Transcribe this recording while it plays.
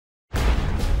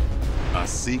A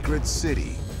secret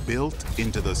city built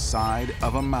into the side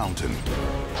of a mountain.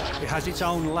 It has its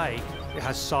own lake, it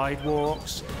has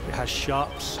sidewalks, it has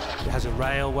shops, it has a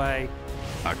railway.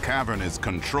 A cavernous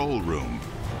control room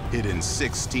hidden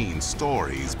 16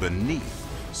 stories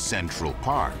beneath Central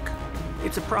Park.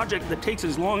 It's a project that takes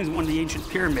as long as one of the ancient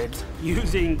pyramids,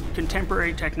 using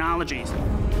contemporary technologies.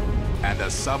 And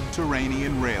a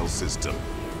subterranean rail system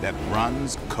that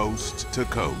runs coast to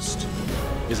coast.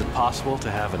 Is it possible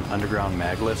to have an underground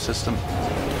maglev system?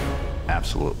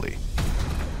 Absolutely.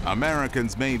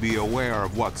 Americans may be aware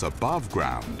of what's above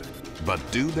ground, but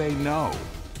do they know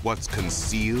what's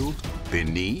concealed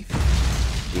beneath?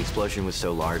 The explosion was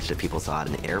so large that people thought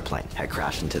an airplane had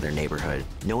crashed into their neighborhood.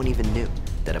 No one even knew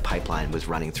that a pipeline was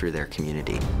running through their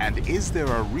community. And is there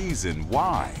a reason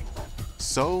why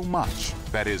so much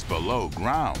that is below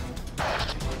ground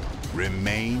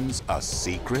remains a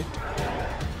secret?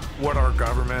 What our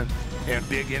government and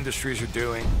big industries are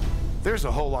doing, there's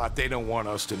a whole lot they don't want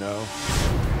us to know.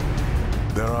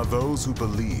 There are those who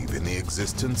believe in the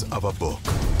existence of a book.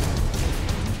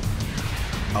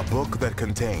 A book that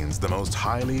contains the most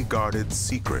highly guarded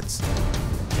secrets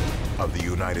of the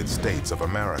United States of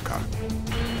America.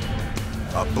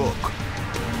 A book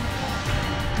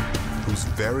whose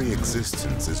very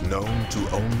existence is known to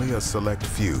only a select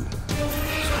few.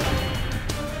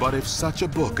 But if such a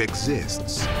book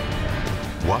exists,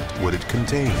 what would it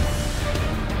contain?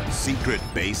 Secret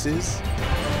bases?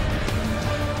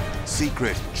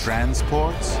 Secret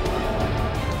transports?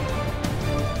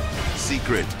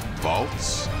 Secret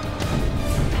vaults?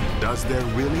 Does there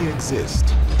really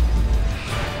exist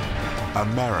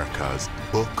America's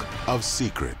Book of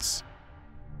Secrets?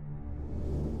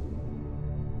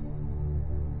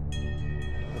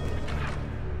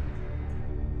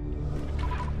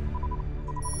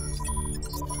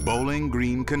 Bowling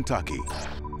Green, Kentucky,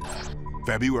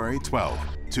 February 12,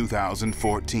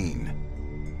 2014.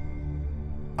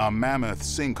 A mammoth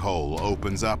sinkhole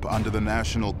opens up under the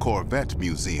National Corvette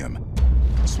Museum,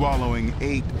 swallowing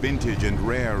 8 vintage and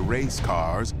rare race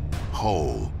cars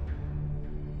whole.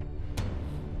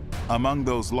 Among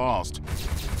those lost,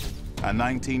 a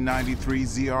 1993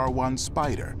 ZR1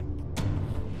 Spider,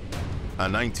 a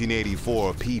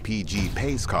 1984 PPG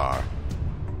pace car,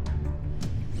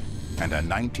 and a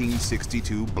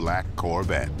 1962 black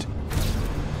Corvette.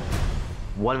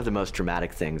 One of the most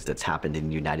dramatic things that's happened in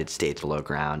the United States below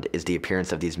ground is the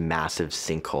appearance of these massive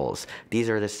sinkholes. These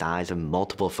are the size of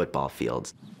multiple football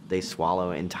fields. They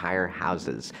swallow entire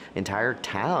houses, entire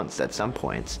towns at some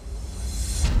points.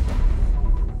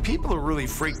 People are really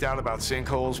freaked out about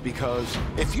sinkholes because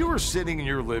if you were sitting in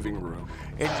your living room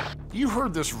and you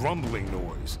heard this rumbling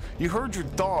noise, you heard your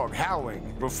dog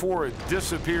howling before it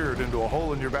disappeared into a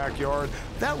hole in your backyard,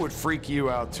 that would freak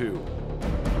you out too.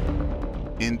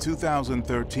 In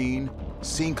 2013,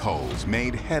 sinkholes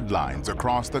made headlines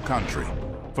across the country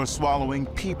for swallowing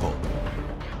people,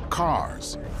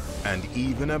 cars, and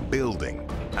even a building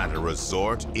at a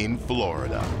resort in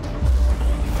Florida.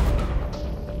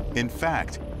 In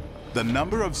fact, the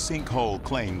number of sinkhole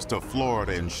claims to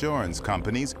Florida insurance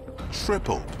companies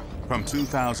tripled from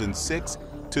 2006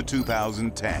 to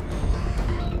 2010.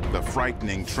 The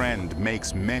frightening trend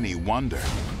makes many wonder,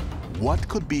 what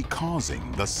could be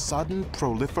causing the sudden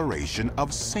proliferation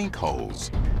of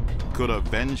sinkholes? Could a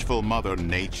vengeful Mother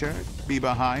Nature be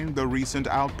behind the recent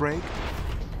outbreak?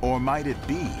 Or might it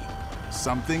be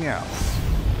something else?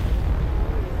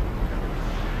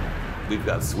 We've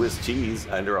got Swiss cheese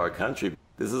under our country.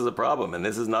 This is a problem, and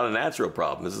this is not a natural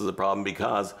problem. This is a problem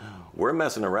because we're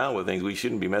messing around with things we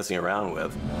shouldn't be messing around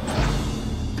with.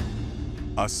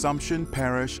 Assumption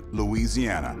Parish,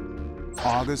 Louisiana,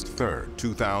 August 3rd,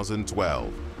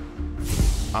 2012.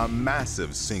 A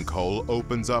massive sinkhole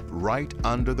opens up right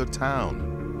under the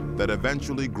town that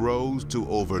eventually grows to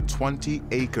over 20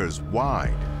 acres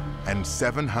wide and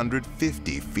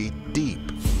 750 feet deep.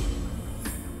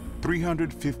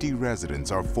 350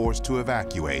 residents are forced to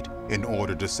evacuate in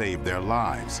order to save their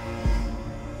lives.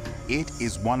 It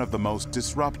is one of the most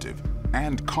disruptive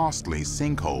and costly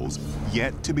sinkholes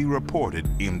yet to be reported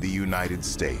in the United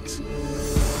States.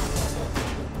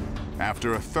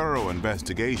 After a thorough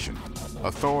investigation,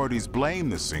 authorities blame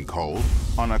the sinkhole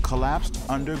on a collapsed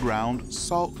underground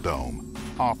salt dome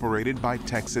operated by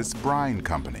Texas Brine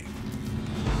Company.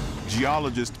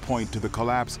 Geologists point to the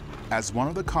collapse as one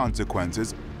of the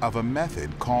consequences of a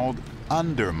method called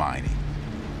undermining,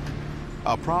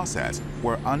 a process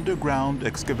where underground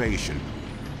excavation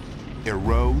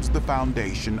erodes the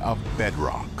foundation of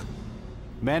bedrock.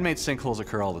 Man-made sinkholes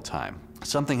occur all the time.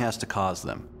 Something has to cause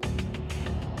them.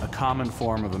 A common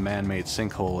form of a man-made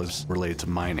sinkhole is related to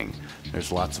mining.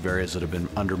 There's lots of areas that have been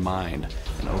undermined,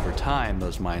 and over time,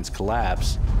 those mines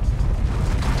collapse,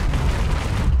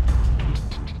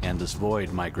 and this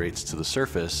void migrates to the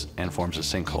surface and forms a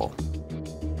sinkhole.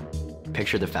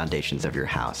 Picture the foundations of your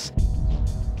house.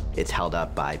 It's held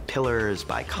up by pillars,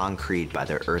 by concrete, by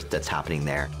the earth that's happening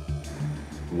there.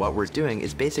 What we're doing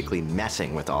is basically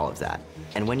messing with all of that.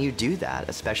 And when you do that,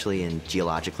 especially in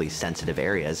geologically sensitive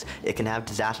areas, it can have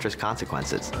disastrous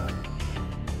consequences.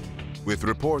 With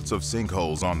reports of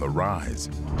sinkholes on the rise,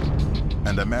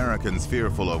 and Americans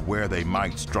fearful of where they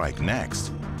might strike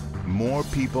next, more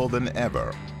people than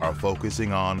ever are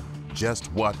focusing on just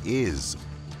what is,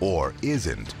 or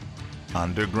isn't,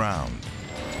 underground.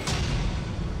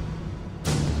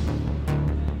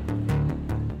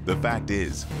 The fact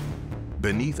is,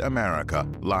 beneath America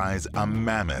lies a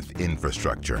mammoth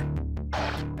infrastructure.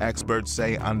 Experts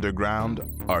say underground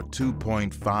are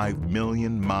 2.5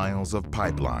 million miles of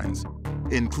pipelines,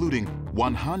 including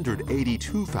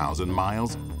 182,000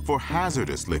 miles for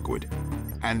hazardous liquid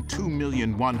and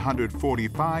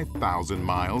 2,145,000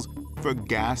 miles for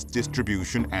gas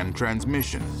distribution and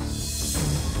transmission.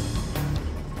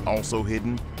 Also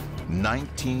hidden,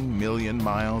 19 million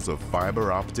miles of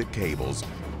fiber optic cables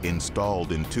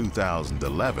installed in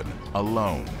 2011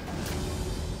 alone.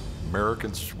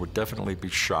 Americans would definitely be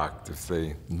shocked if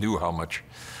they knew how much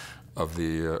of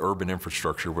the urban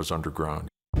infrastructure was underground.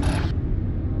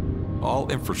 All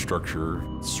infrastructure,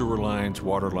 sewer lines,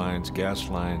 water lines, gas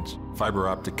lines, fiber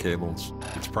optic cables,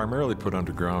 it's primarily put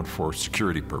underground for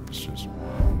security purposes.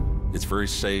 It's very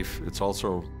safe. It's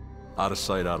also out of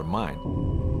sight, out of mind.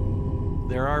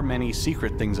 There are many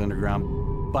secret things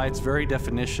underground. By its very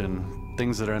definition,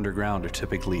 things that are underground are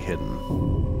typically hidden.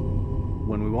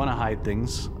 When we want to hide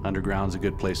things, underground's a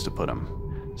good place to put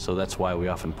them. So that's why we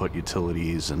often put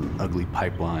utilities and ugly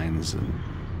pipelines and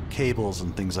cables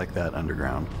and things like that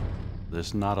underground.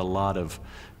 There's not a lot of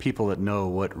people that know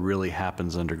what really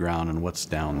happens underground and what's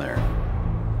down there.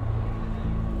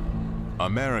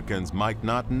 Americans might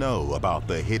not know about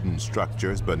the hidden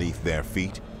structures beneath their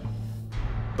feet.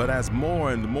 But as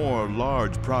more and more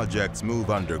large projects move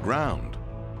underground,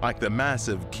 like the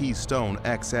massive Keystone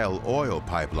XL oil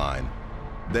pipeline,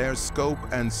 their scope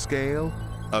and scale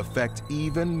affect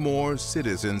even more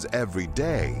citizens every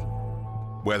day,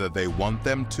 whether they want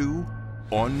them to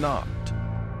or not.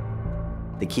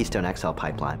 The Keystone XL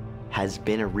pipeline has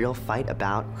been a real fight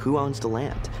about who owns the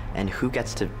land and who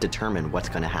gets to determine what's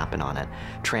going to happen on it.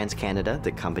 TransCanada,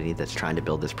 the company that's trying to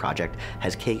build this project,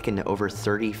 has taken over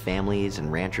 30 families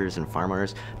and ranchers and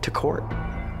farmers to court.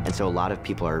 And so a lot of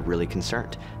people are really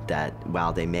concerned that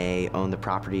while they may own the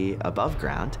property above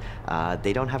ground,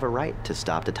 they don't have a right to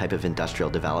stop the type of industrial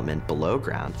development below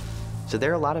ground. So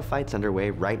there are a lot of fights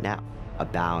underway right now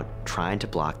about trying to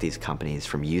block these companies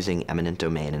from using eminent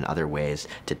domain and other ways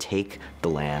to take the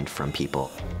land from people.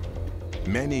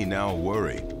 Many now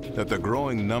worry that the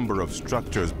growing number of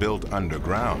structures built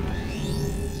underground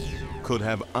could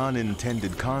have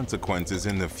unintended consequences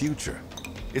in the future.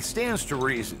 It stands to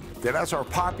reason that as our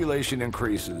population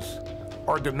increases,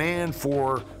 our demand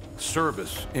for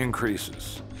service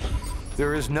increases.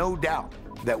 There is no doubt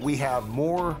that we have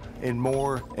more and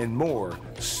more and more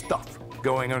stuff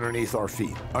going underneath our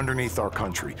feet, underneath our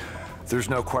country. There's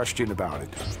no question about it.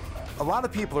 A lot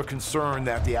of people are concerned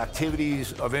that the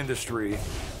activities of industry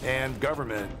and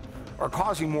government are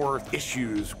causing more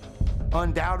issues.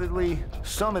 Undoubtedly,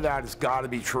 some of that has got to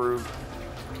be true.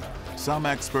 Some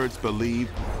experts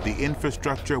believe the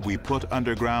infrastructure we put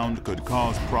underground could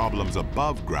cause problems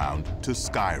above ground to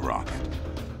skyrocket.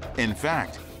 In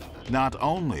fact, not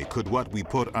only could what we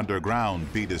put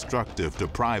underground be destructive to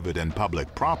private and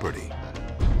public property,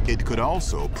 it could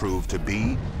also prove to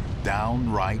be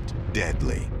downright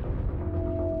deadly.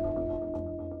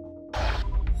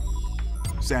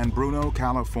 San Bruno,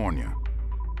 California,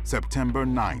 September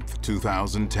 9th,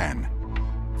 2010.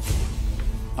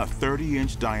 A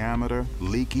 30-inch diameter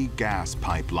leaky gas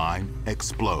pipeline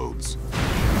explodes.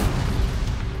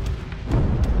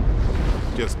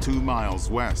 Just 2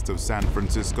 miles west of San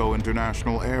Francisco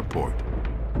International Airport.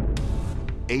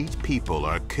 8 people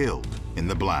are killed in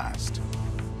the blast.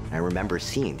 I remember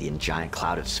seeing the giant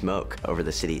cloud of smoke over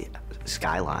the city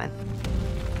skyline.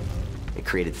 It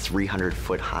created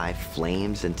 300-foot-high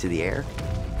flames into the air.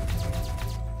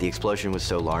 The explosion was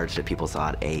so large that people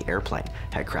thought an airplane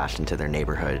had crashed into their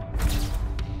neighborhood.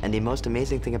 And the most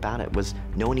amazing thing about it was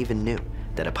no one even knew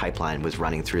that a pipeline was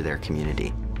running through their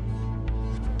community.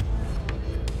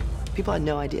 People had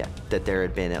no idea that there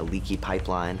had been a leaky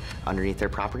pipeline underneath their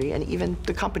property, and even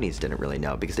the companies didn't really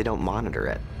know because they don't monitor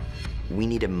it. we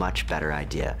need a much better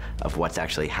idea of what's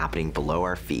actually happening below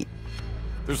our feet.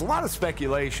 There's a lot of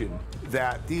speculation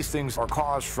that these things are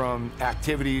caused from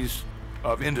activities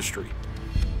of industry.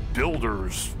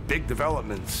 Builders, big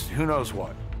developments, who knows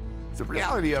what. The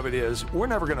reality of it is, we're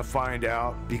never going to find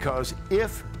out, because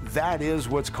if that is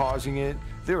what's causing it,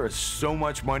 there is so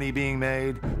much money being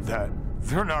made that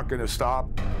they're not going to stop.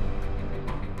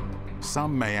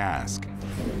 Some may ask,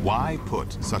 why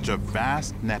put such a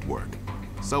vast network,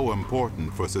 so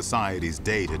important for society's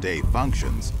day-to-day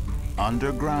functions,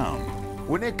 underground?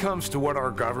 When it comes to what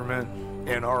our government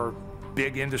and our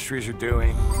big industries are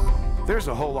doing, there's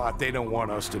a whole lot they don't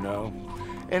want us to know.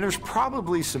 And there's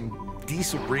probably some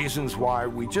decent reasons why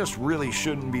we just really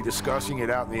shouldn't be discussing it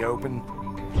out in the open.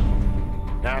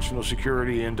 National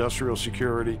security, industrial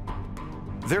security.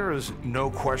 There is no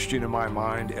question in my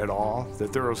mind at all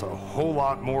that there is a whole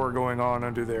lot more going on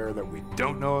under there that we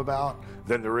don't know about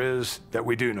than there is that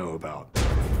we do know about.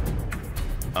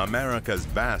 America's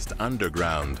vast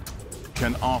underground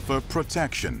can offer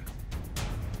protection,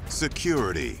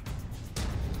 security,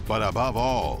 but above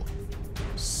all,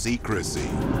 secrecy.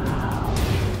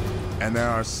 And there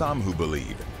are some who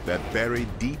believe that buried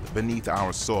deep beneath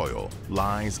our soil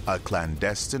lies a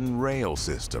clandestine rail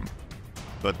system,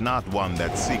 but not one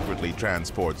that secretly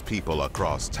transports people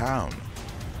across town,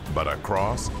 but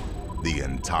across the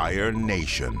entire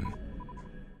nation.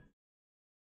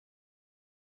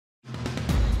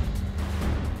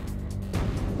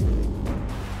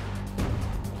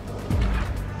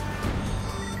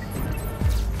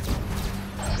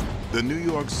 The New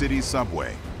York City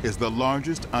subway is the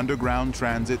largest underground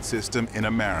transit system in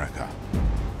America,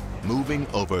 moving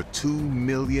over 2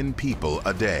 million people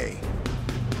a day.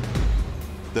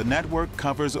 The network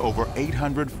covers over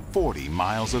 840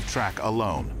 miles of track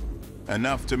alone,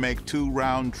 enough to make 2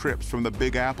 round trips from the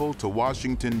Big Apple to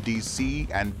Washington, D.C.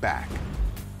 and back,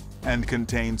 and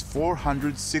contains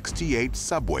 468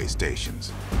 subway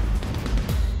stations.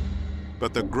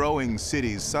 But the growing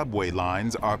city's subway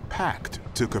lines are packed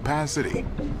to capacity.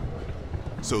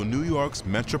 So New York's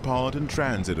Metropolitan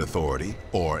Transit Authority,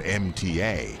 or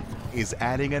MTA, is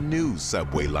adding a new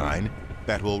subway line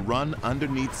that will run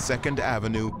underneath 2nd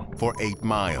Avenue for 8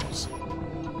 miles.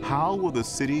 How will the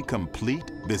city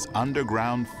complete this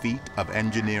underground feat of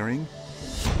engineering?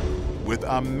 With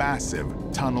a massive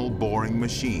tunnel boring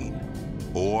machine,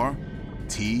 or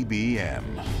TBM.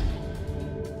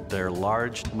 They're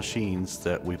large machines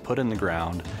that we put in the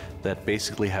ground that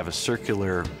basically have a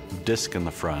circular disc in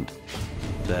the front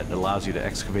that allows you to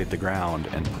excavate the ground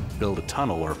and build a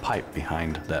tunnel or pipe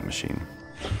behind that machine.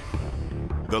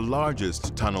 The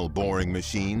largest tunnel boring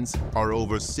machines are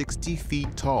over 60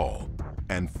 feet tall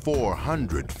and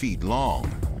 400 feet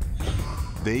long.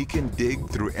 They can dig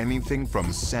through anything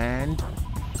from sand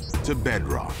to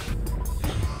bedrock.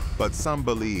 But some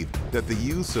believe that the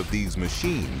use of these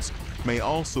machines may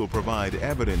also provide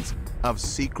evidence of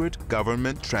secret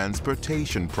government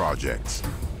transportation projects.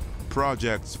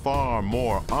 Projects far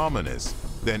more ominous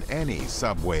than any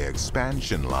subway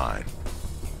expansion line.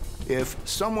 If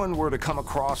someone were to come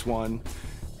across one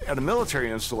at a military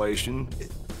installation,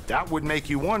 that would make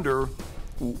you wonder,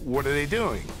 what are they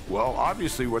doing? Well,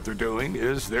 obviously what they're doing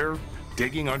is they're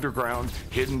digging underground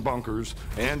hidden bunkers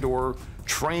and or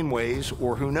trainways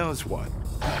or who knows what.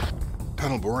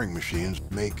 Tunnel boring machines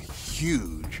make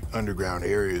huge underground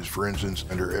areas. For instance,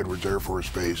 under Edwards Air Force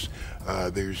Base,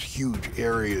 there's huge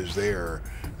areas there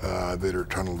that are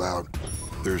tunneled out.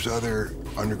 There's other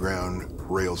underground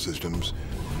rail systems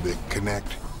that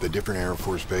connect the different Air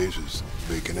Force bases.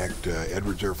 They connect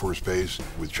Edwards Air Force Base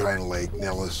with China Lake,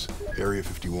 Nellis, Area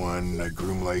 51,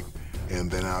 Groom Lake, and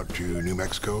then out to New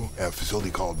Mexico, a facility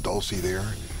called Dulce there,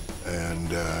 and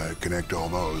connect all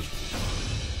those.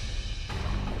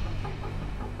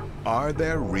 Are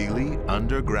there really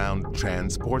underground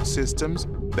transport systems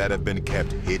that have been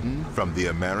kept hidden from the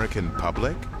American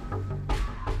public?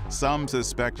 Some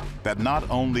suspect that not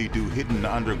only do hidden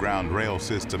underground rail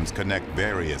systems connect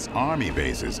various Army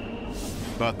bases,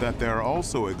 but that there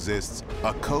also exists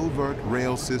a covert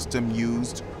rail system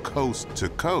used coast to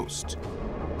coast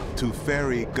to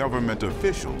ferry government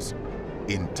officials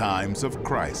in times of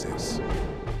crisis.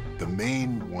 The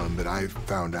main one that I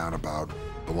found out about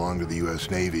belonged to the U.S.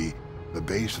 Navy. The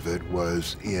base of it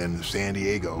was in San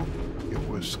Diego. It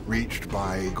was reached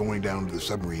by going down to the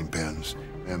submarine pens,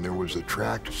 and there was a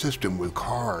tracked system with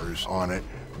cars on it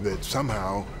that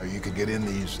somehow you could get in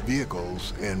these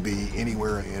vehicles and be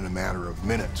anywhere in a matter of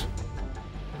minutes.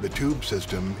 The tube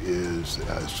system is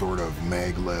a sort of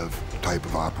maglev type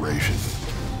of operation.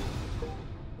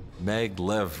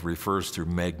 Maglev refers to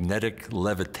magnetic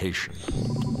levitation.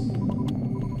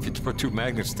 If you put two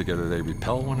magnets together, they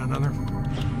repel one another.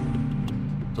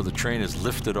 So the train is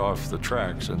lifted off the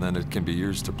tracks, and then it can be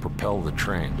used to propel the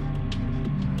train.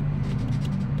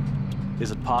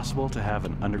 Is it possible to have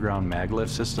an underground maglev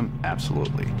system?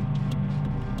 Absolutely.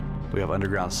 We have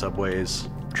underground subways.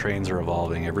 Trains are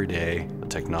evolving every day. The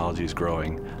technology is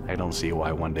growing. I don't see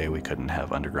why one day we couldn't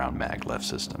have underground maglev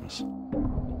systems.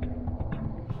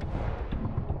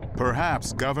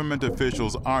 Perhaps government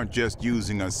officials aren't just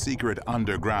using a secret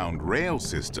underground rail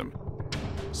system.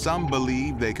 Some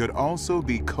believe they could also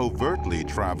be covertly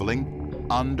traveling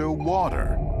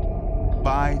underwater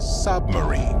by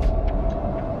submarine.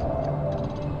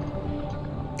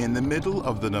 In the middle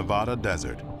of the Nevada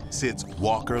desert sits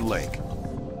Walker Lake.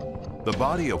 The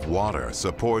body of water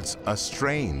supports a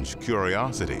strange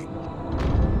curiosity: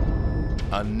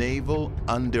 a naval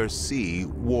undersea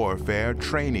warfare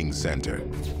training center.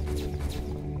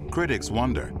 Critics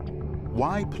wonder,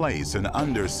 why place an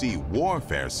undersea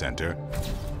warfare center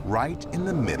right in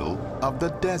the middle of the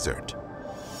desert?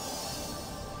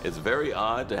 It's very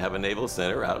odd to have a naval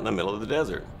center out in the middle of the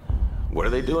desert. What are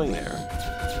they doing there?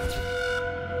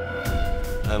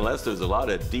 Unless there's a lot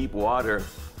of deep water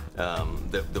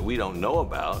that we don't know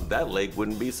about, that lake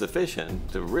wouldn't be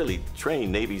sufficient to really train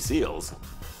Navy SEALs,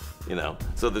 you know?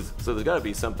 So there's got to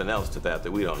be something else to that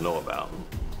we don't know about.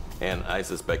 And I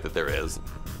suspect that there is.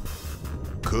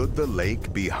 Could the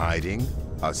lake be hiding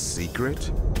a secret?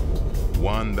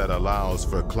 One that allows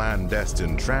for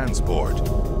clandestine transport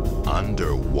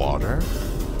underwater?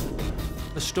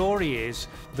 The story is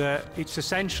that it's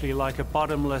essentially like a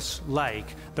bottomless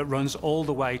lake that runs all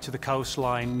the way to the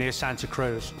coastline near Santa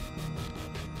Cruz.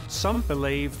 Some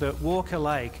believe that Walker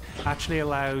Lake actually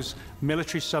allows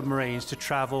military submarines to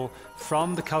travel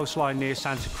from the coastline near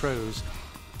Santa Cruz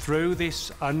through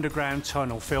this underground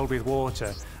tunnel filled with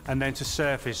water and then to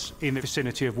surface in the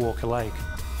vicinity of Walker Lake.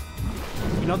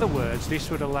 In other words, this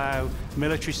would allow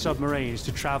military submarines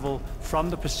to travel from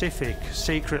the Pacific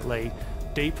secretly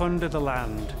deep under the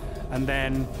land and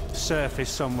then surface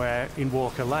somewhere in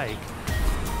Walker Lake.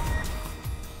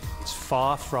 It's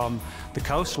far from the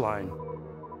coastline.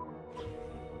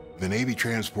 The Navy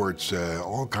transports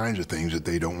all kinds of things that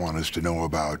they don't want us to know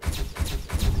about.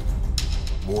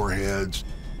 Warheads,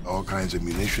 all kinds of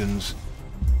munitions.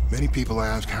 Many people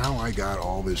ask how I got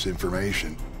all this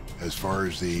information. As far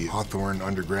as the Hawthorne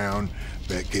Underground,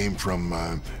 that came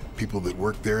from people that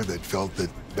worked there that felt that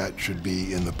that should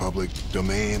be in the public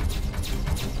domain.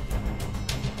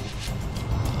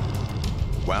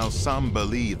 While some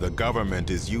believe the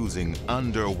government is using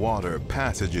underwater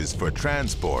passages for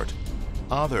transport,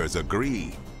 others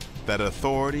agree that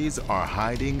authorities are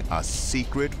hiding a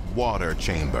secret water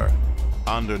chamber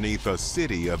underneath a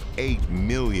city of 8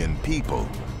 million people.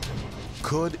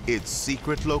 Could its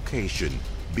secret location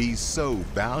be so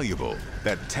valuable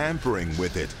that tampering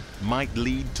with it might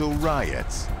lead to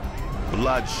riots,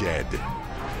 bloodshed,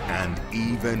 and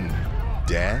even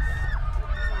death?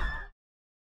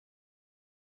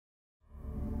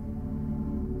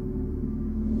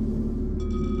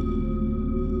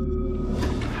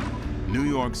 New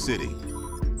York City,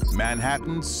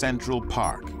 Manhattan's Central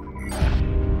Park.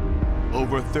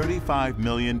 Over 35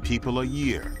 million people a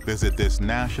year visit this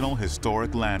National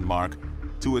Historic Landmark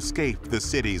to escape the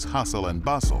city's hustle and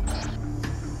bustle.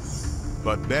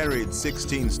 But buried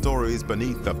 16 stories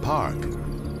beneath the park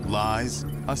lies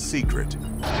a secret.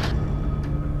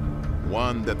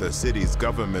 One that the city's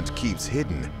government keeps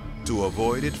hidden to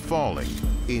avoid it falling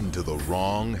into the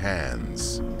wrong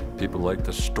hands. People like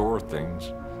to store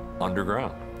things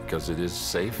underground because it is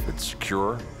safe, it's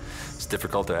secure, it's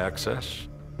difficult to access,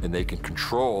 and they can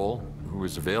control who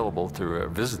is available to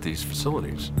visit these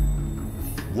facilities.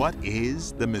 What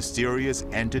is the mysterious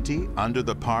entity under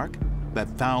the park that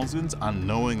thousands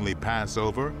unknowingly pass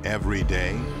over every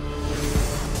day?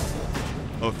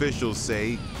 Officials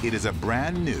say it is a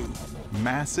brand new,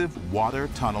 massive water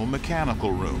tunnel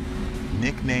mechanical room,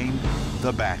 nicknamed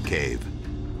the Batcave.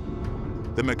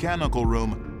 The mechanical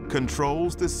room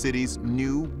controls the city's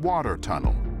new water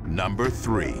tunnel, number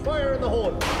 3. Fire in the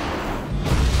hole!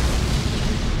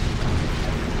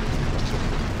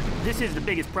 This is the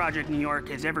biggest project New York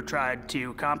has ever tried to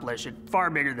accomplish. It's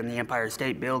far bigger than the Empire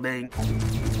State Building,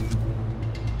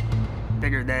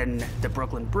 bigger than the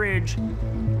Brooklyn Bridge,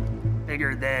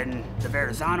 bigger than the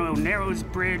Verrazano Narrows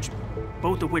Bridge,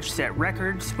 both of which set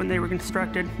records when they were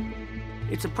constructed.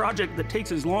 It's a project that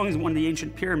takes as long as one of the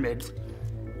ancient pyramids,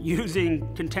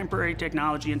 using contemporary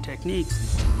technology and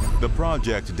techniques. The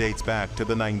project dates back to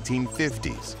the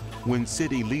 1950s, when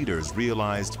city leaders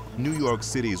realized New York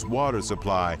City's water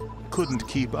supply couldn't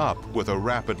keep up with a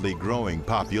rapidly growing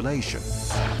population.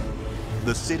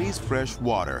 The city's fresh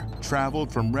water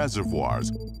traveled from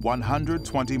reservoirs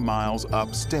 120 miles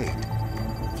upstate,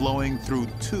 flowing through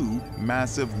 2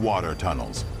 massive water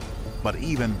tunnels. But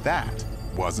even that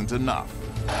wasn't enough.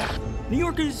 New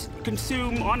Yorkers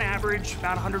consume, on average,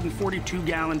 about 142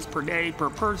 gallons per day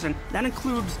per person. That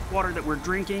includes water that we're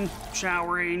drinking,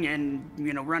 showering, and,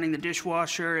 running the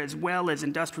dishwasher, as well as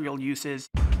industrial uses.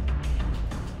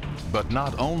 But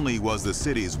not only was the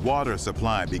city's water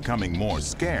supply becoming more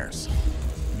scarce,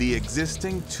 the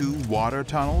existing 2 water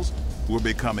tunnels were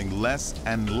becoming less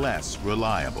and less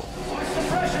reliable. What's the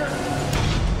pressure?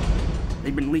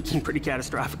 They've been leaking pretty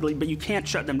catastrophically, but you can't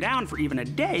shut them down for even a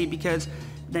day because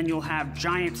then you'll have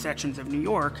giant sections of New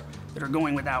York that are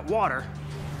going without water,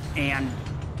 and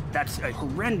that's a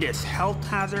horrendous health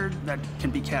hazard that can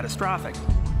be catastrophic.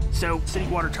 So City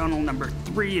Water Tunnel number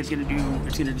 3 is going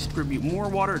to distribute more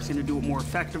water, it's going to do it more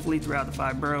effectively throughout the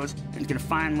 5 boroughs, and it's going to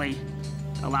finally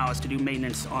allow us to do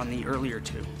maintenance on the earlier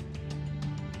 2.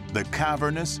 The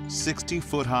cavernous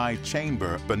 60-foot-high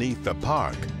chamber beneath the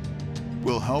park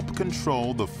will help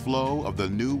control the flow of the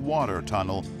new water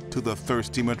tunnel to the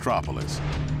thirsty metropolis.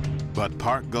 But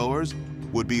park-goers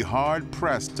would be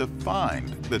hard-pressed to find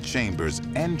the chamber's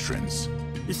entrance.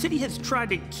 The city has tried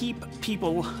to keep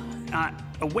people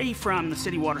away from the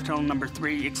City Water Tunnel number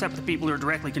 3, except the people who are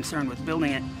directly concerned with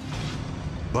building it.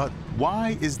 But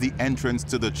why is the entrance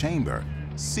to the chamber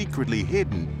secretly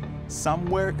hidden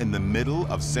somewhere in the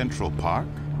middle of Central Park?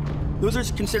 Those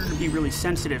are considered to be really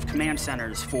sensitive command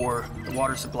centers for the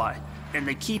water supply, and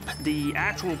they keep the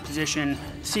actual position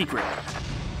secret.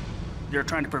 They're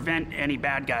trying to prevent any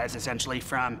bad guys, essentially,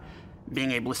 from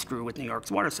being able to screw with New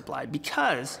York's water supply,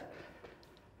 because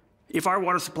if our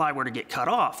water supply were to get cut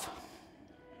off,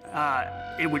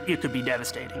 it could be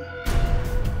devastating.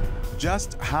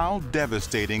 Just how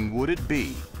devastating would it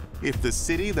be if the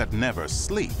city that never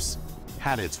sleeps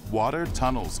had its water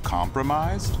tunnels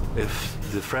compromised? If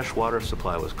the fresh water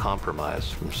supply was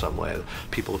compromised from some way,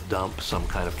 people dump some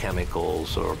kind of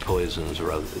chemicals or poisons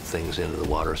or other things into the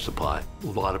water supply. A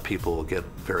lot of people will get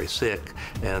very sick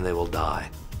and they will die.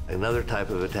 Another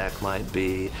type of attack might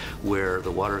be where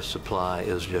the water supply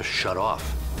is just shut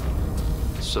off.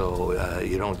 So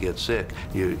you don't get sick,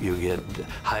 you get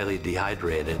highly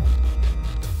dehydrated.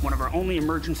 One of our only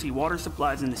emergency water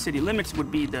supplies in the city limits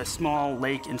would be the small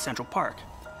lake in Central Park.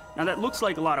 Now that looks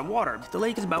like a lot of water. The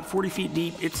lake is about 40 feet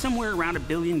deep. It's somewhere around 1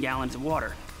 billion gallons of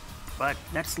water. But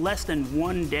that's less than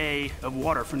 1 day of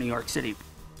water for New York City.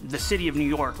 The city of New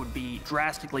York would be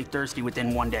drastically thirsty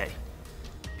within 1 day,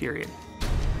 period.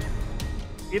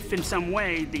 If in some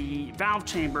way the valve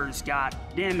chambers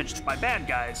got damaged by bad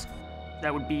guys,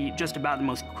 that would be just about the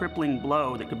most crippling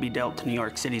blow that could be dealt to New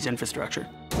York City's infrastructure.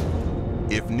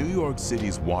 If New York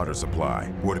City's water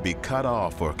supply were to be cut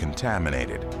off or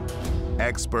contaminated,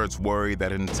 experts worry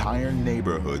that entire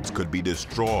neighborhoods could be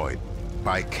destroyed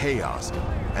by chaos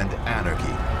and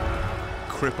anarchy,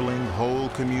 crippling whole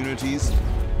communities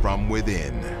from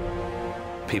within.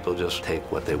 People just take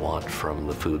what they want from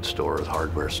the food stores,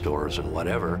 hardware stores, and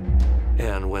whatever.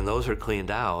 And when those are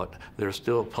cleaned out, there's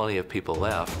still plenty of people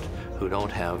left who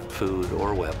don't have food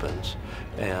or weapons,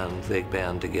 and they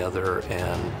band together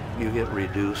and you get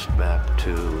reduced back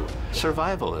to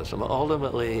survivalism.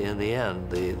 Ultimately, in the end,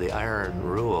 the iron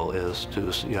rule is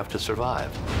you have to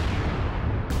survive.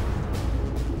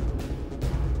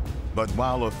 But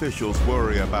while officials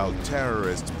worry about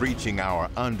terrorists breaching our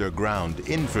underground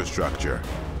infrastructure,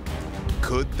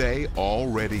 could they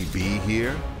already be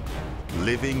here,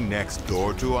 living next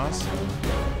door to us?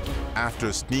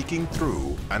 After sneaking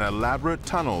through an elaborate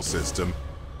tunnel system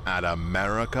at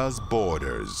America's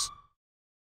borders.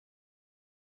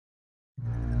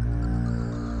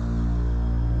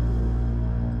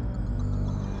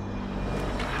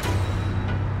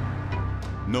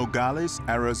 Nogales,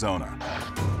 Arizona,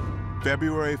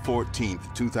 February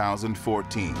 14th,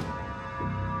 2014.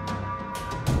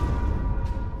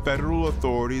 Federal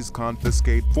authorities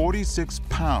confiscate 46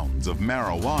 pounds of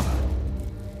marijuana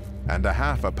and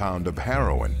 ½ pound of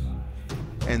heroin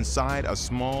inside a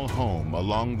small home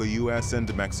along the U.S.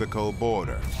 and Mexico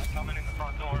border,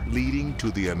 leading to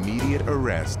the immediate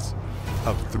arrests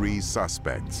of 3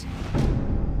 suspects.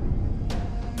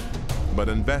 But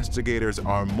investigators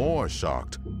are more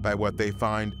shocked by what they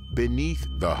find beneath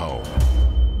the home,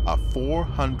 a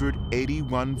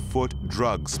 481-foot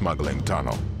drug smuggling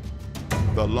tunnel,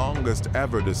 the longest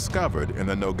ever discovered in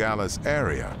the Nogales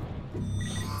area.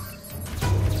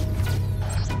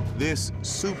 This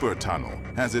super tunnel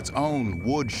has its own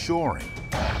wood shoring,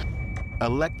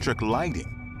 electric lighting,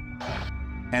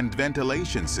 and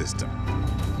ventilation system.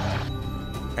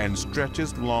 and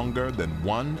stretches longer than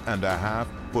 1.5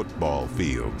 football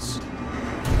fields.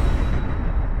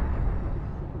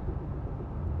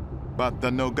 But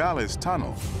the Nogales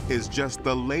Tunnel is just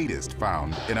the latest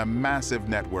found in a massive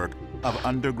network of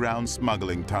underground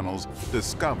smuggling tunnels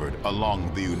discovered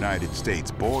along the United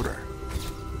States border.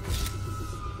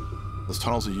 Those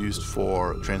tunnels are used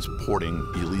for transporting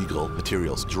illegal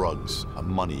materials, drugs,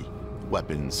 money,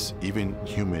 weapons, even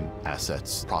human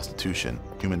assets, prostitution,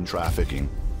 human trafficking.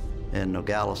 In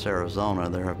Nogales, Arizona,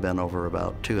 there have been over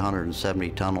about 270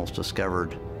 tunnels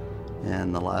discovered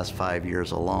in the last 5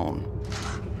 years alone.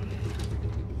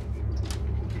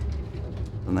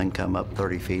 And then come up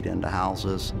 30 feet into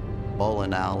houses,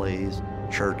 bowling alleys,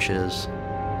 churches,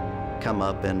 come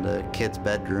up into kids'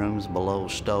 bedrooms, below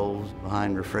stoves,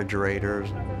 behind refrigerators,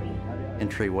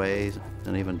 entryways,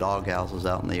 and even dog houses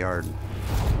out in the yard.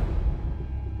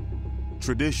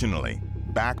 Traditionally,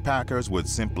 backpackers would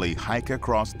simply hike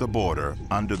across the border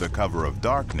under the cover of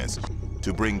darkness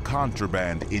to bring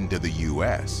contraband into the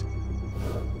U.S.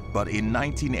 But in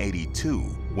 1982,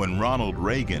 when Ronald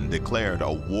Reagan declared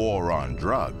a war on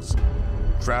drugs,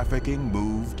 trafficking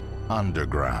moved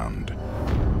underground.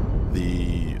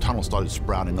 The tunnels started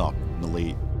sprouting up in the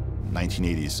late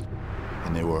 1980s,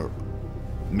 and they were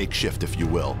makeshift, if you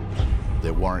will.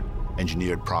 They weren't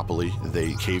engineered properly.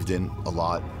 They caved in a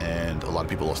lot, and a lot of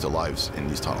people lost their lives in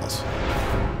these tunnels.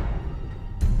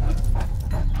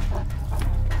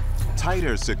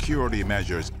 Tighter security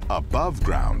measures above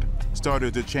ground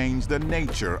started to change the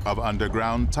nature of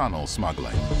underground tunnel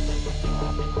smuggling.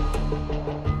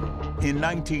 In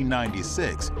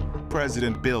 1996,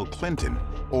 President Bill Clinton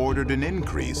ordered an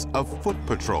increase of foot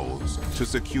patrols to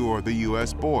secure the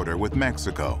U.S. border with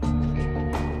Mexico.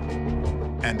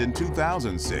 And in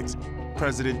 2006,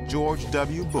 President George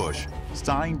W. Bush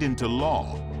signed into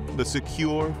law the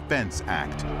Secure Fence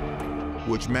Act,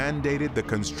 which mandated the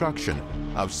construction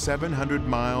of 700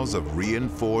 miles of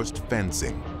reinforced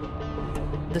fencing.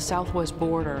 The southwest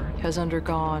border has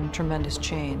undergone tremendous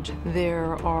change.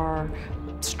 There are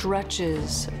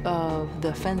stretches of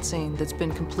the fencing that's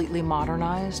been completely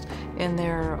modernized, and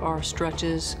there are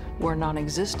stretches where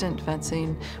non-existent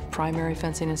fencing, primary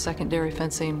fencing and secondary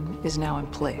fencing is now in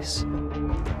place.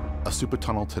 A super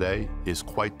tunnel today is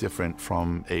quite different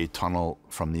from a tunnel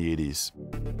from the 80s.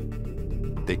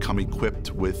 They come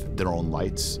equipped with their own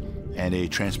lights and a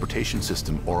transportation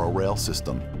system or a rail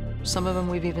system. Some of them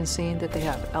we've even seen that they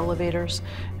have elevators,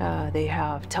 they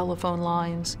have telephone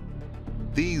lines.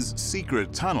 These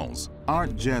secret tunnels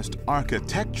aren't just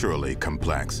architecturally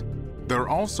complex, they're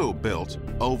also built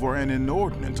over an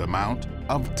inordinate amount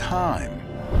of time.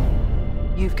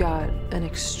 You've got an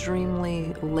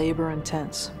extremely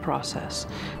labor-intense process.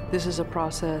 This is a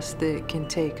process that can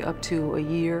take up to a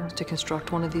year to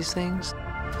construct one of these things.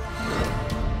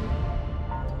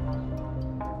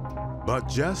 But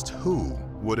just who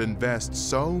would invest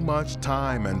so much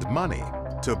time and money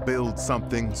to build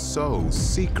something so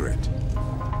secret?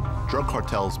 Drug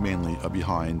cartels mainly are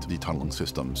behind the tunneling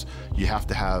systems. You have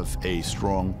to have a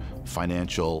strong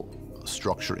financial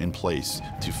structure in place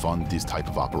to fund these type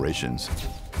of operations.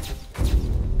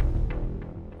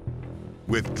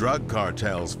 With drug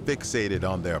cartels fixated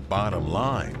on their bottom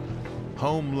line,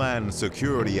 Homeland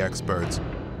Security experts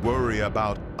worry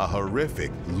about a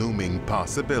horrific looming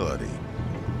possibility.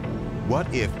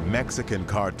 What if Mexican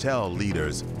cartel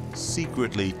leaders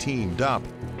secretly teamed up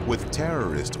with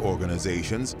terrorist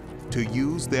organizations to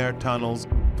use their tunnels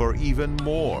for even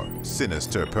more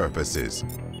sinister purposes?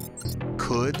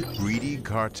 Could greedy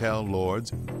cartel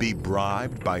lords be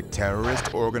bribed by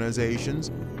terrorist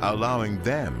organizations, allowing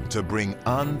them to bring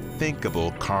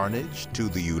unthinkable carnage to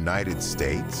the United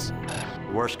States?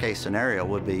 Worst case scenario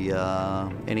would be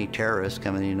any terrorist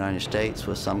coming to the United States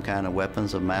with some kind of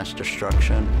weapons of mass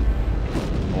destruction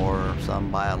or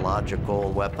some biological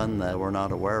weapon that we're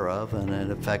not aware of, and it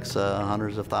affects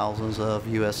hundreds of thousands of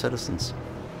U.S. citizens.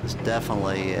 It's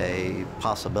definitely a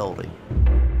possibility.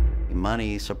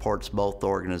 Money supports both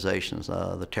organizations.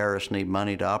 The terrorists need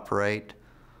money to operate.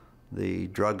 The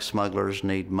drug smugglers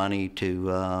need money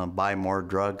to buy more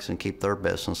drugs and keep their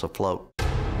business afloat.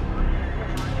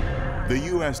 The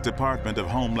U.S. Department of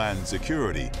Homeland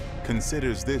Security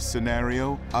considers this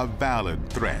scenario a valid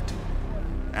threat.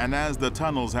 And as the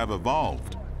tunnels have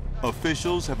evolved,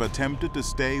 officials have attempted to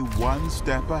stay one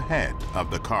step ahead of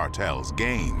the cartel's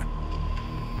game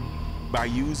by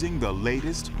using the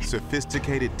latest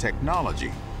sophisticated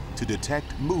technology to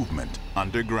detect movement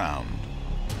underground.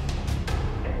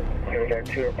 Here we are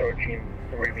 2 approaching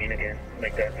the ravine again,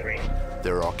 make that 3.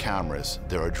 There are cameras,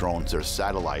 there are drones, there's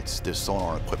satellites, there's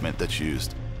sonar equipment that's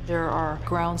used. There are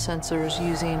ground sensors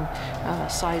using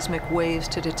seismic waves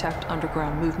to detect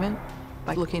underground movement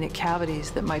by looking at cavities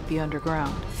that might be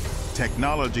underground.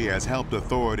 Technology has helped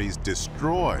authorities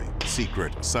destroy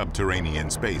secret subterranean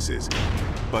spaces,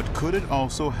 but could it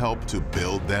also help to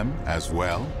build them as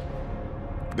well?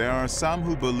 There are some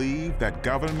who believe that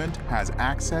government has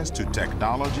access to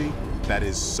technology that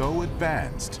is so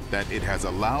advanced that it has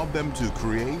allowed them to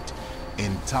create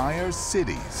entire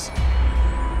cities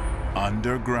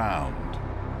underground.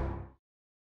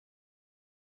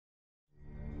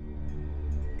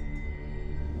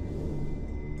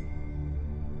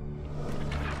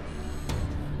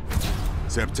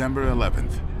 September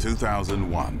 11th,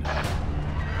 2001.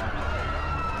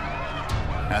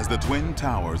 As the Twin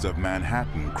Towers of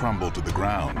Manhattan crumble to the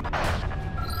ground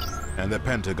and the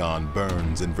Pentagon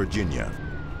burns in Virginia,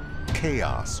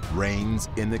 chaos reigns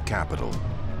in the capital.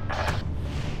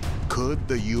 Could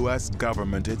the U.S.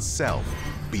 government itself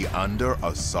be under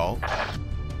assault?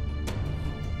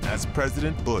 As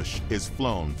President Bush is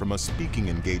flown from a speaking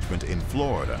engagement in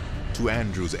Florida to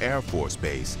Andrews Air Force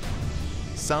Base,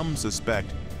 some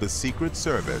suspect the Secret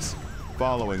Service,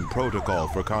 following protocol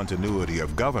for continuity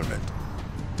of government,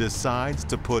 decides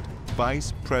to put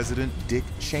Vice President Dick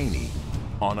Cheney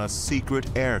on a secret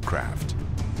aircraft.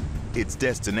 Its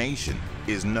destination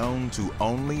is known to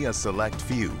only a select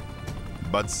few,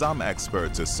 but some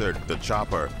experts assert the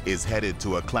chopper is headed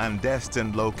to a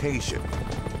clandestine location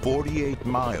 48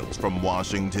 miles from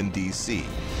Washington, D.C.,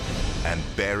 and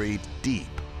buried deep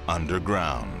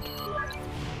underground.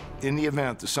 In the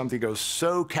event that something goes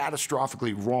so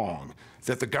catastrophically wrong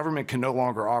that the government can no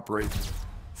longer operate,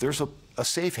 there's a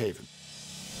safe haven.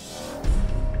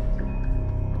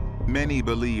 Many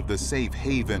believe the safe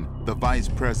haven the vice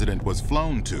president was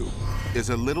flown to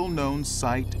is a little-known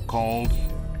site called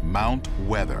Mount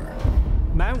Weather.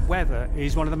 Mount Weather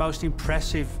is one of the most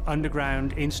impressive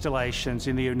underground installations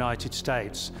in the United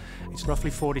States. It's roughly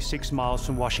 46 miles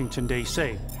from Washington,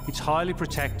 D.C. It's highly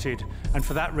protected, and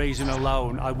for that reason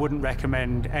alone, I wouldn't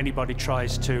recommend anybody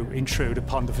tries to intrude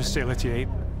upon the facility.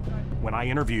 When I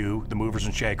interview the movers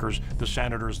and shakers, the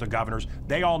senators, the governors,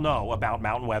 they all know about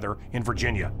Mount Weather in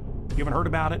Virginia. You haven't heard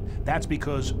about it? That's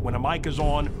because when a mic is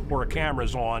on or a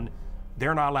camera's on,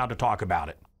 they're not allowed to talk about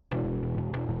it.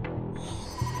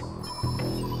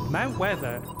 Mount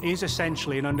Weather is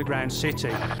essentially an underground city.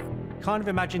 Kind of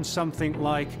imagine something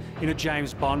like in a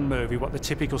James Bond movie, what the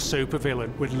typical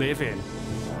supervillain would live in.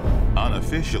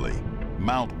 Unofficially,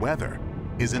 Mount Weather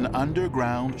is an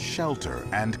underground shelter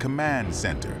and command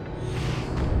center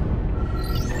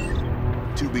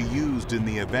to be used in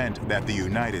the event that the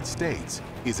United States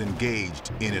is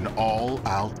engaged in an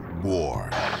all-out war.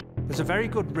 There's a very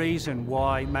good reason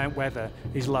why Mount Weather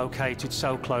is located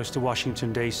so close to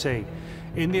Washington, D.C.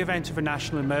 In the event of a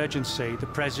national emergency, the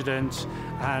President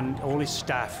and all his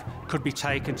staff could be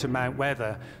taken to Mount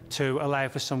Weather to allow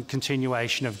for some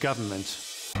continuation of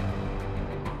government.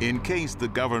 In case the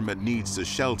government needs to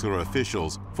shelter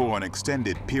officials for an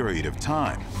extended period of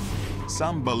time,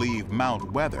 some believe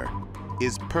Mount Weather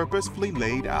is purposefully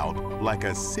laid out like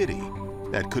a city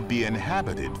that could be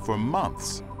inhabited for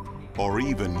months or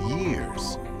even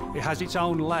years. It has its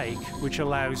own lake, which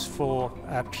allows for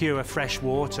pure fresh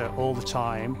water all the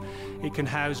time. It can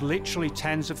house literally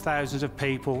tens of thousands of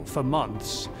people for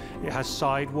months. It has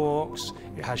sidewalks,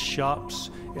 it has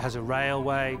shops, it has a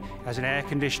railway, it has an air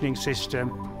conditioning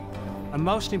system. And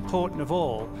most important of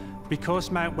all,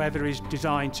 because Mount Weather is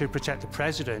designed to protect the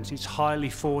president, it's highly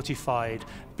fortified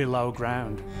below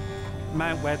ground.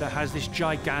 Mount Weather has this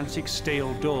gigantic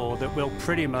steel door that will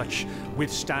pretty much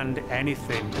withstand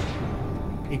anything,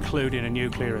 including a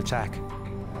nuclear attack.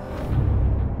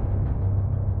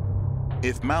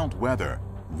 If Mount Weather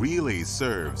really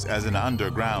serves as an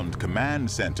underground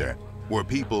command center where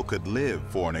people could live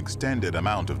for an extended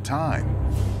amount of time,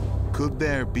 could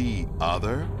there be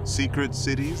other secret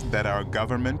cities that our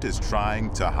government is trying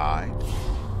to hide?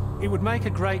 It would make a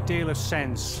great deal of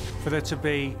sense for there to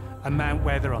be a Mount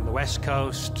Weather on the West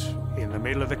Coast, in the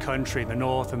middle of the country, in the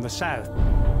north and the south.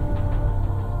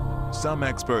 Some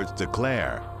experts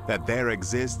declare that there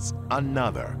exists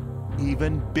another,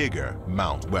 even bigger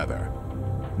Mount Weather.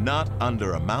 Not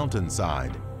under a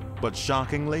mountainside, but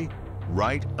shockingly,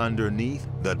 right underneath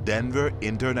the Denver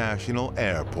International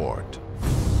Airport.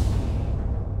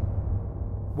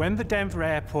 When the Denver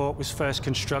airport was first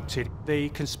constructed, the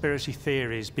conspiracy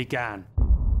theories began.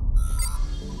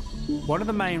 One of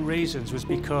the main reasons was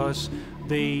because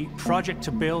the project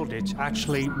to build it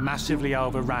actually massively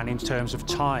overran in terms of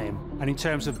time. And in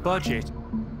terms of budget,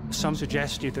 some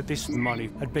suggested that this money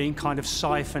had been kind of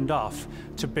siphoned off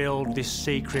to build this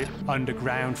secret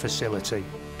underground facility.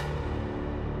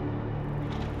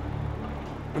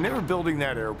 When they were building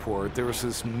that airport, there was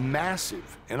this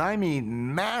massive, and I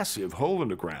mean massive, hole in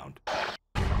the ground.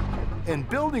 And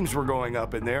buildings were going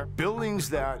up in there, buildings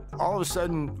that all of a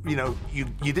sudden, you know, you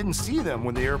didn't see them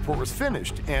when the airport was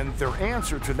finished. And their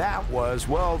answer to that was,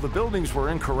 well, the buildings were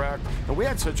incorrect, and we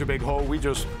had such a big hole, we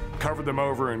just covered them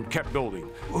over and kept building.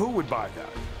 Who would buy that?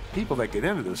 People that get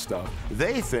into this stuff,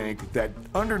 they think that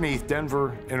underneath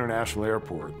Denver International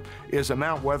Airport is a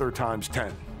Mount Weather times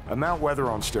 10, a Mount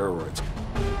Weather on steroids.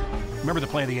 Remember the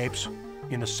Planet of the Apes?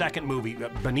 In the second movie,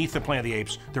 beneath the Planet of the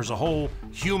Apes, there's a whole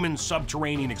human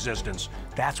subterranean existence.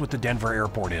 That's what the Denver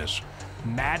airport is.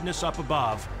 Madness up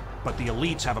above, but the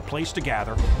elites have a place to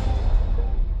gather.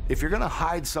 If you're gonna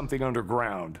hide something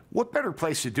underground, what better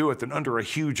place to do it than under a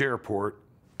huge airport,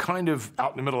 kind of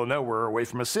out in the middle of nowhere away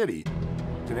from a city?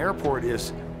 An airport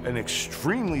is an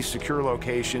extremely secure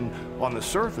location on the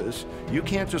surface. You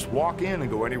can't just walk in and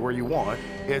go anywhere you want.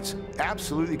 It's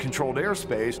absolutely controlled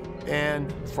airspace,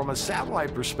 and from a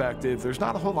satellite perspective, there's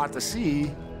not a whole lot to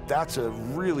see. That's a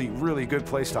really, really good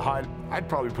place to hide. I'd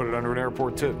probably put it under an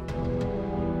airport too.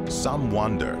 Some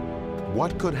wonder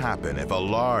what could happen if a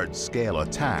large-scale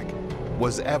attack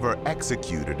was ever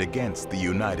executed against the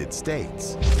United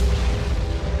States.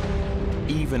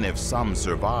 Even if some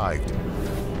survived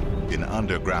in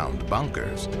underground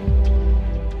bunkers,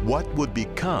 what would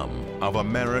become of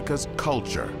America's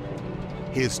culture,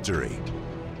 history,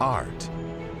 art,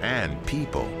 and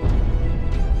people?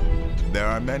 There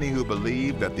are many who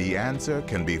believe that the answer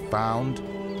can be found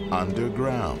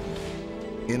underground,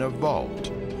 in a vault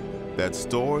that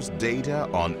stores data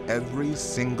on every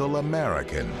single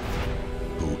American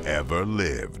who ever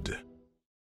lived.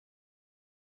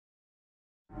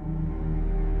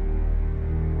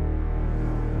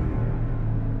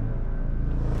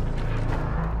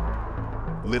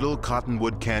 Little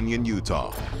Cottonwood Canyon,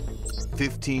 Utah,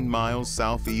 15 miles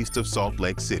southeast of Salt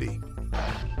Lake City.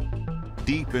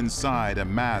 Deep inside a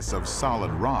mass of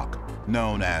solid rock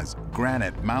known as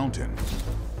Granite Mountain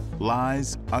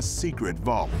lies a secret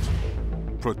vault,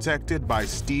 protected by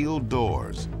steel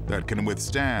doors that can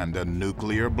withstand a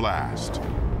nuclear blast.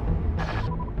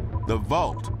 The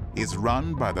vault is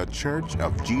run by the Church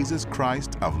of Jesus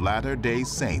Christ of Latter-day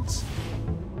Saints,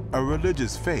 a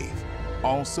religious faith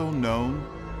also known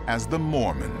as the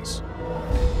Mormons.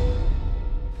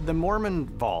 The Mormon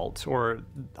Vault, or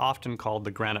often called the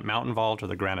Granite Mountain Vault or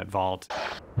the Granite Vault,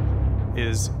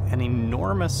 is an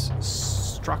enormous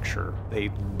structure. They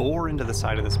bore into the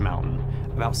side of this mountain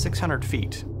about 600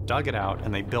 feet, dug it out,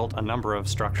 and they built a number of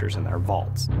structures in their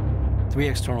vaults. 3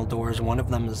 external doors. One of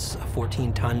them is a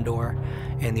 14-ton door,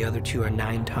 and the other 2 are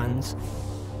 9 tons.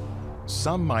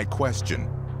 Some might question,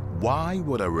 why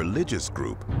would a religious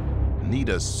group need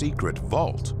a secret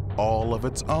vault all of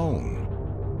its own?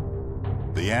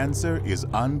 The answer is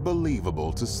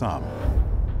unbelievable to some.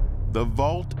 The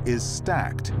vault is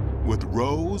stacked with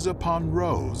rows upon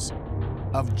rows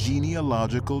of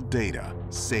genealogical data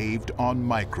saved on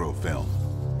microfilm.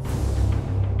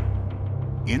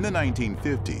 In the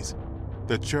 1950s,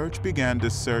 the church began to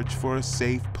search for a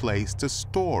safe place to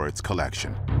store its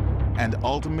collection and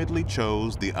ultimately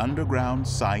chose the underground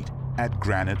site at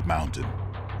Granite Mountain.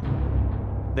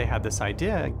 They had this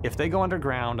idea, if they go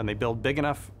underground and they build big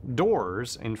enough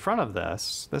doors in front of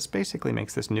this basically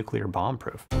makes this nuclear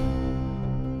bomb-proof.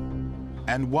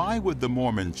 And why would the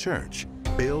Mormon Church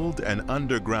build an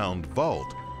underground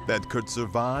vault that could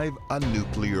survive a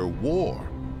nuclear war?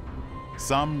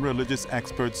 Some religious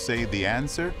experts say the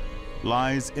answer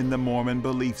lies in the Mormon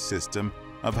belief system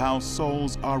of how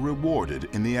souls are rewarded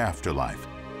in the afterlife.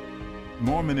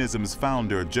 Mormonism's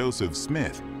founder, Joseph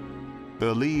Smith,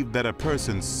 believed that a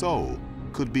person's soul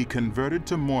could be converted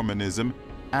to Mormonism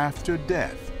after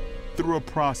death through a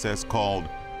process called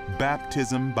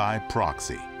baptism by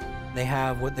proxy. They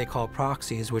have what they call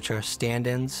proxies, which are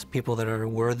stand-ins, people that are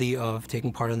worthy of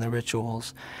taking part in the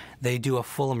rituals. They do a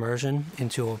full immersion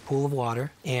into a pool of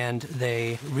water, and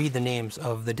they read the names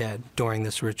of the dead during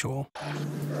this ritual.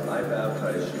 I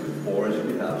baptize you for his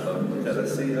behalf of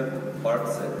Teresita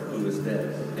Bartzik, who is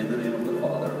dead, in the name of the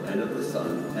Father, and of the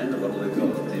Son, and of the Holy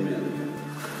Ghost. Amen.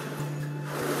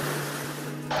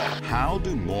 How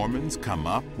do Mormons come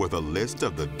up with a list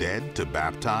of the dead to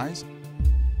baptize?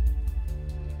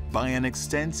 By an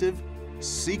extensive,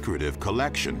 secretive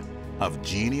collection of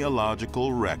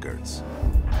genealogical records.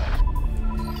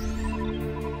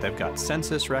 They've got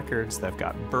census records, they've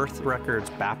got birth records,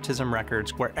 baptism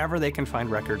records, wherever they can find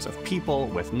records of people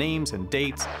with names and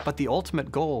dates. But the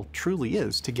ultimate goal truly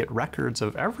is to get records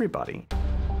of everybody.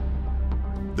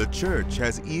 The church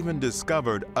has even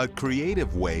discovered a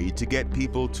creative way to get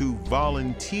people to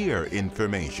volunteer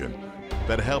information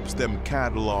that helps them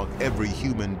catalog every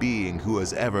human being who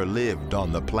has ever lived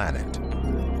on the planet.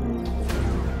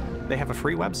 They have a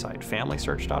free website,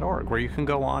 familysearch.org, where you can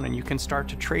go on and you can start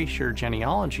to trace your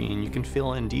genealogy and you can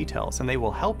fill in details and they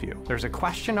will help you. There's a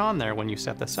question on there when you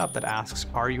set this up that asks,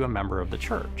 are you a member of the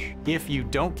church? If you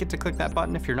don't get to click that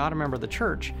button, if you're not a member of the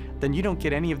church, then you don't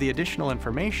get any of the additional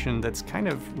information that's kind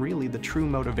of really the true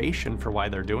motivation for why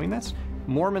they're doing this.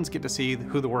 Mormons get to see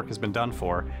who the work has been done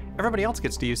for. Everybody else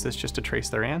gets to use this just to trace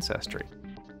their ancestry.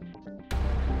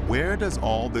 Where does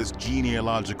all this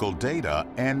genealogical data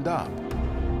end up?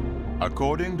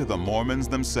 According to the Mormons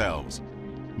themselves,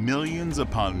 millions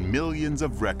upon millions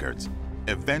of records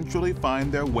eventually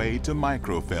find their way to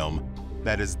microfilm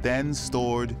that is then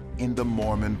stored in the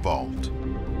Mormon vault.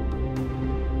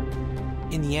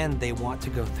 In the end, they want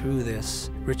to go through this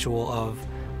ritual of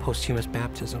posthumous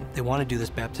baptism. They want to do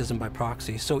this baptism by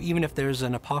proxy. So even if there's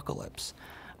an apocalypse,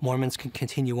 Mormons can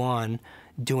continue on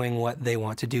doing what they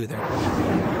want to do there.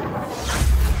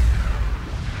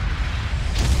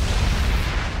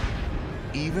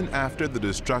 Even after the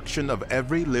destruction of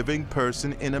every living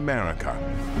person in America,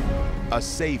 a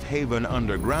safe haven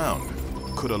underground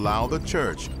could allow the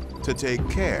church to take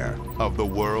care of the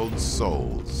world's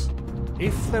souls.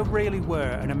 If there really were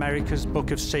an America's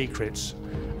Book of Secrets,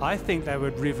 I think they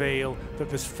would reveal that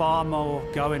there's far more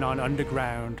going on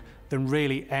underground than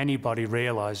really anybody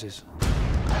realizes.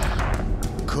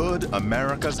 Could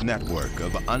America's network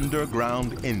of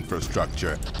underground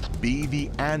infrastructure be the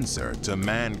answer to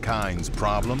mankind's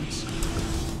problems?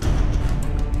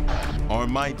 Or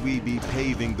might we be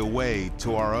paving the way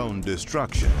to our own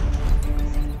destruction?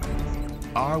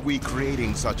 Are we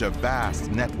creating such a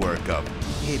vast network of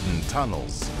hidden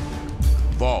tunnels,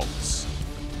 vaults,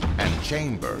 and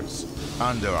chambers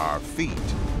under our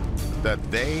feet that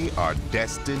they are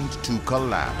destined to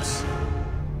collapse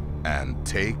and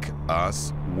take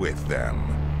us with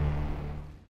them?